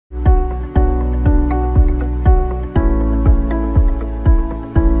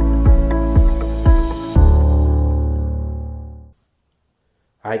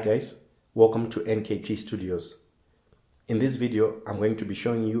Hi guys, welcome to NKT Studios. In this video, I'm going to be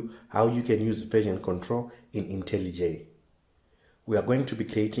showing you how you can use version control in IntelliJ. We are going to be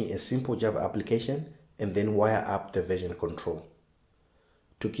creating a simple Java application and then wire up the version control.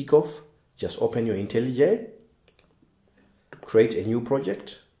 To kick off, just open your IntelliJ, create a new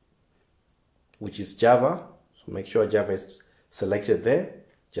project, which is Java. So make sure Java is selected there.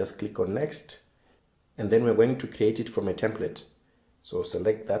 Just click on Next, and then we're going to create it from a template. So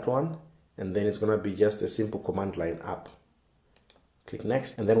select that one, and then it's going to be just a simple command line app. Click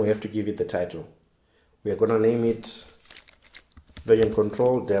Next, and then we have to give it the title. We are going to name it Version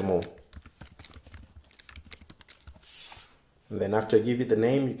Control Demo. And then after you give it the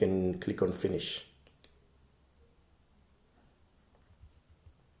name, you can click on Finish.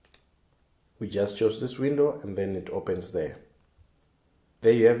 We just chose this window, and then it opens there.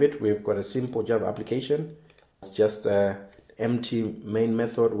 There you have it. We've got a simple Java application. It's just a empty main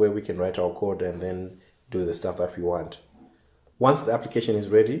method where we can write our code and then do the stuff that we want. Once the application is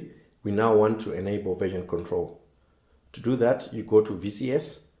ready, we now want to enable version control. To do that, you go to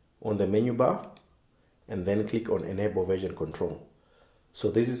VCS on the menu bar and then click on Enable Version Control. So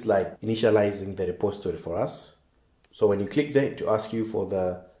this is like initializing the repository for us. So when you click there, to ask you for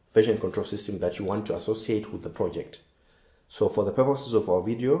the version control system that you want to associate with the project. So for the purposes of our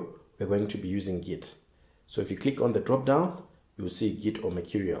video, we're going to be using Git. So if you click on the drop down, you'll see Git or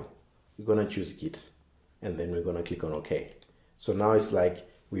Mercurial. We're going to choose Git, and then we're going to click on OK. So now it's like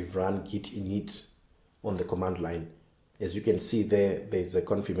we've run git init on the command line. As you can see there's a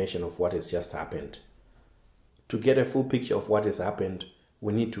confirmation of what has just happened. To get a full picture of what has happened,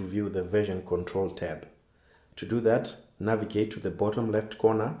 we need to view the version control tab. To do that, navigate to the bottom left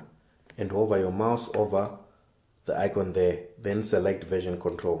corner and hover your mouse over the icon there, then select version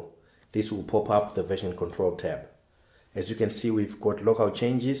control. This will pop up the version control tab. As you can see, we've got local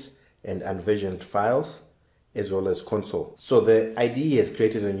changes and unversioned files, as well as console. So the IDE has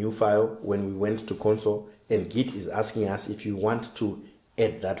created a new file when we went to console, and Git is asking us if you want to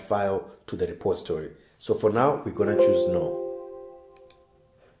add that file to the repository. So for now, we're going to choose no.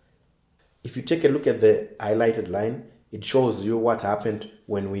 If you take a look at the highlighted line, it shows you what happened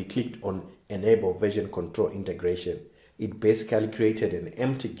when we clicked on Enable Version Control Integration. It basically created an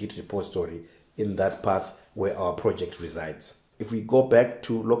empty Git repository in that path where our project resides. If we go back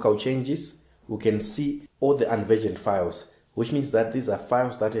to local changes, we can see all the unversioned files, which means that these are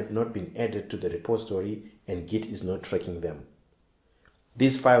files that have not been added to the repository and Git is not tracking them.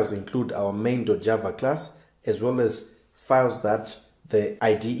 These files include our main.java class, as well as files that the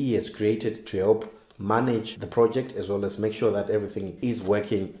IDE has created to help manage the project, as well as make sure that everything is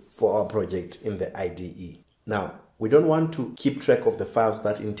working for our project in the IDE. Now, we don't want to keep track of the files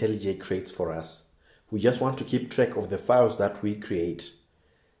that IntelliJ creates for us. We just want to keep track of the files that we create.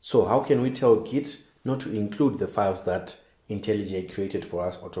 So how can we tell Git not to include the files that IntelliJ created for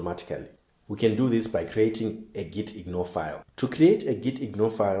us automatically? We can do this by creating a gitignore file. To create a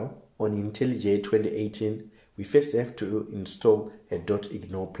gitignore file on IntelliJ 2018, we first have to install a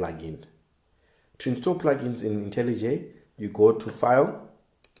 .ignore plugin. To install plugins in IntelliJ, you go to File,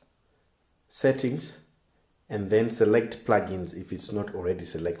 Settings, and then select Plugins if it's not already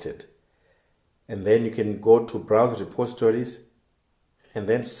selected. And then you can go to Browse Repositories and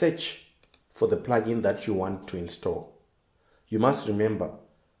then search for the plugin that you want to install. You must remember,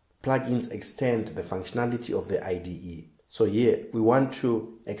 plugins extend the functionality of the IDE. So here, we want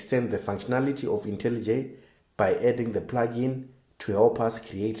to extend the functionality of IntelliJ by adding the plugin to help us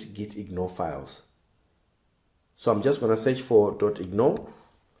create gitignore files. So I'm just going to search for .ignore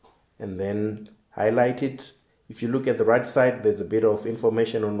and then highlight it. If you look at the right side, there's a bit of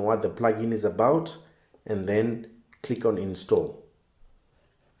information on what the plugin is about, and then click on Install.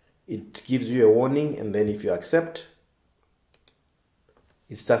 It gives you a warning, and then if you accept,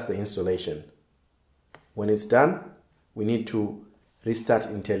 it starts the installation. When it's done, we need to restart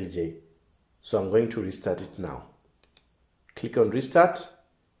IntelliJ. So I'm going to restart it now. Click on Restart,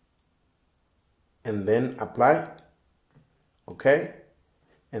 and then Apply. Okay,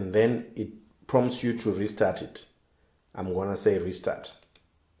 and then it prompts you to restart it. I'm going to say Restart.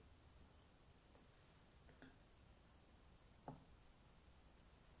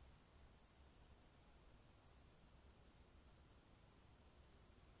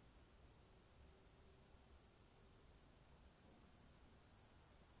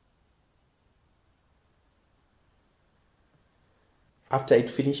 After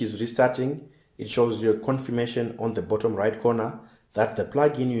it finishes restarting, it shows you a confirmation on the bottom right corner that the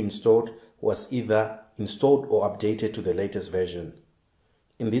plugin you installed was either installed or updated to the latest version.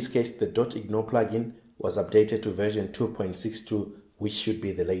 In this case, the .ignore plugin was updated to version 2.62 which should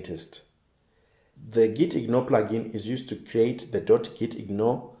be the latest. The gitignore plugin is used to create the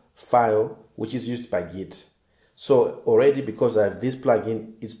 .gitignore file, which is used by Git. So already, because I have this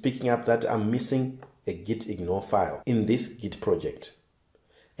plugin, it's picking up that I'm missing a gitignore file in this Git project.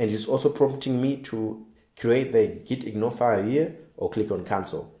 And it's also prompting me to create the gitignore file here or click on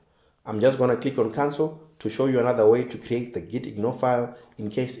cancel. I'm just going to click on cancel to show you another way to create the gitignore file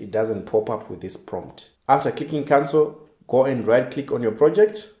in case it doesn't pop up with this prompt. After clicking cancel, go and right click on your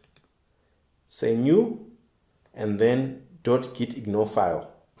project, say new, and then .gitignore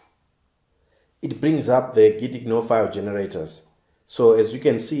file. It brings up the gitignore file generators. So as you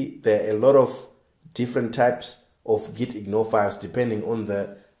can see, there are a lot of different types of gitignore files depending on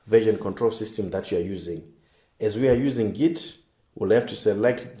the version control system that you are using. As we are using Git, we'll have to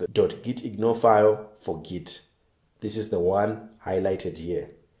select the .gitignore file for Git. This is the one highlighted here.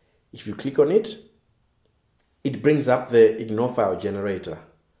 If you click on it, it brings up the ignore file generator.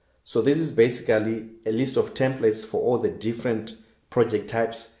 So this is basically a list of templates for all the different project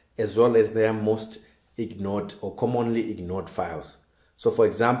types, as well as their most ignored or commonly ignored files. So for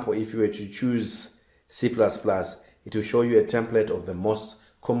example, if you were to choose C++, it will show you a template of the most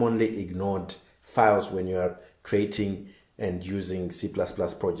commonly ignored files when you are creating and using C++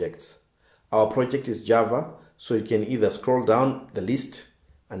 projects. Our project is Java, so you can either scroll down the list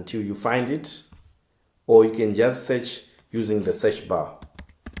until you find it, or you can just search using the search bar.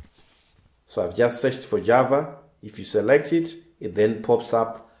 So I've just searched for Java. If you select it, it then pops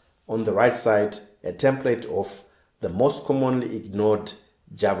up on the right side a template of the most commonly ignored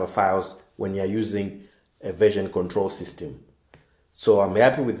Java files when you're using a version control system. So I'm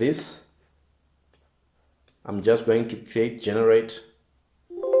happy with this. I'm just going to generate,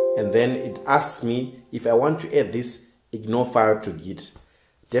 and then it asks me if I want to add this ignore file to Git.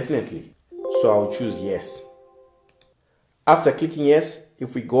 Definitely. So I'll choose yes. After clicking yes,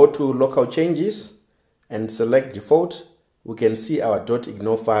 if we go to local changes and select default, we can see our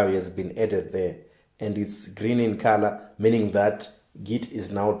 .ignore file has been added there, and it's green in color, meaning that Git is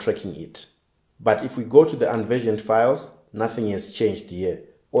now tracking it. But if we go to the unversioned files, nothing has changed here.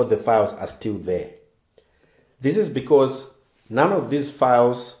 All the files are still there. This is because none of these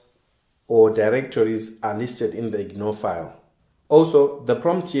files or directories are listed in the ignore file. Also, the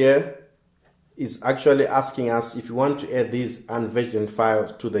prompt here is actually asking us if you want to add these unversioned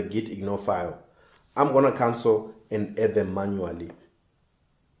files to the gitignore file. I'm going to cancel and add them manually.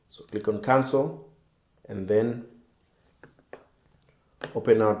 So click on cancel and then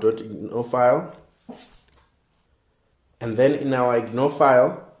open our .ignore file. And then in our ignore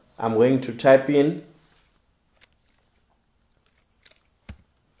file, I'm going to type in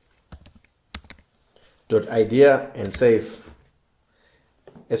 .idea and save.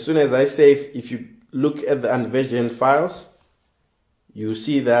 As soon as I save, if you look at the unversioned files, you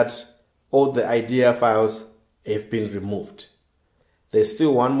see that all the idea files have been removed. There's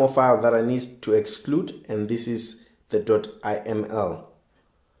still one more file that I need to exclude, and this is the .iml.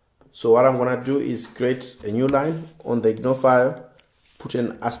 So what I'm going to do is create a new line on the ignore file, put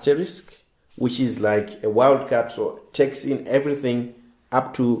an asterisk, which is like a wildcard, so takes in everything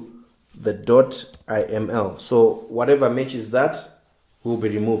up to the .iml. So whatever matches that will be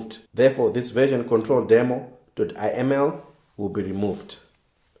removed. Therefore, this version control demo.iml will be removed.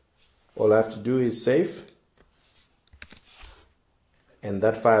 All I have to do is save, and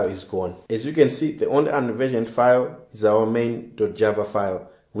that file is gone. As you can see, the only unversioned file is our main.java file,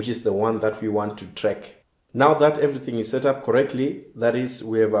 which is the one that we want to track. Now that everything is set up correctly, that is,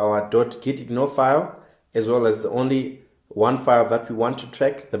 we have our .gitignore file, as well as the only one file that we want to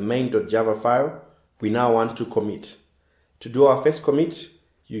track, the main.java file, we now want to commit. To do our first commit,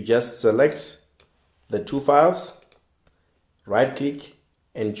 you just select the two files, right click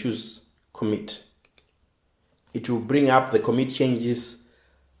and choose commit. It will bring up the commit changes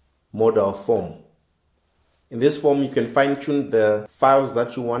modal form. In this form, you can fine tune the files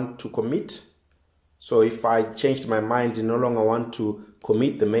that you want to commit. So if I changed my mind and no longer want to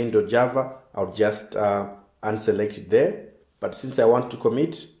commit the main.java, I'll just unselect it there. But since I want to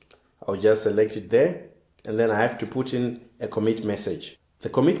commit, I'll just select it there, and then I have to put in a commit message. The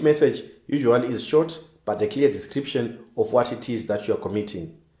commit message usually is short but a clear description of what it is that you're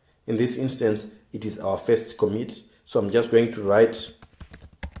committing. In this instance, it is our first commit, so I'm just going to write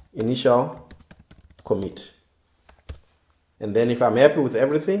initial commit. And then if I'm happy with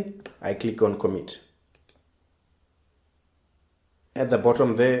everything, I click on commit. At the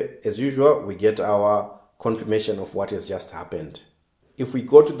bottom there, as usual, we get our confirmation of what has just happened. If we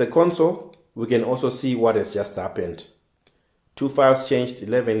go to the console, we can also see what has just happened. 2 files changed,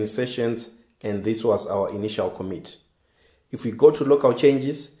 11 sessions, and this was our initial commit. If we go to local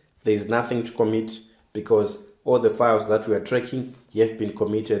changes, there is nothing to commit because all the files that we are tracking have been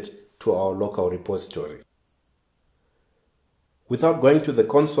committed to our local repository. Without going to the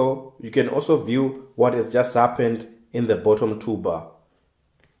console, you can also view what has just happened in the bottom toolbar.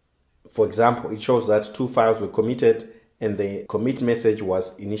 For example, it shows that 2 files were committed and the commit message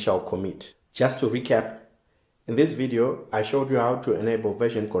was initial commit. Just to recap, in this video, I showed you how to enable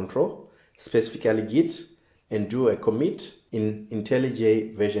version control, specifically Git, and do a commit in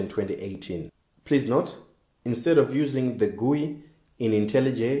IntelliJ version 2018. Please note, instead of using the GUI in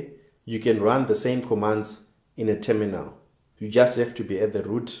IntelliJ, you can run the same commands in a terminal. You just have to be at the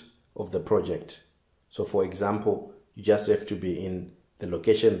root of the project. So for example, you just have to be in the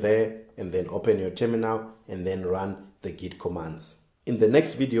location there and then open your terminal and then run the Git commands. In the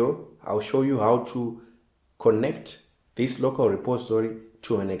next video, I'll show you how to connect this local repository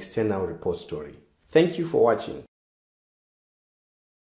to an external repository. Thank you for watching.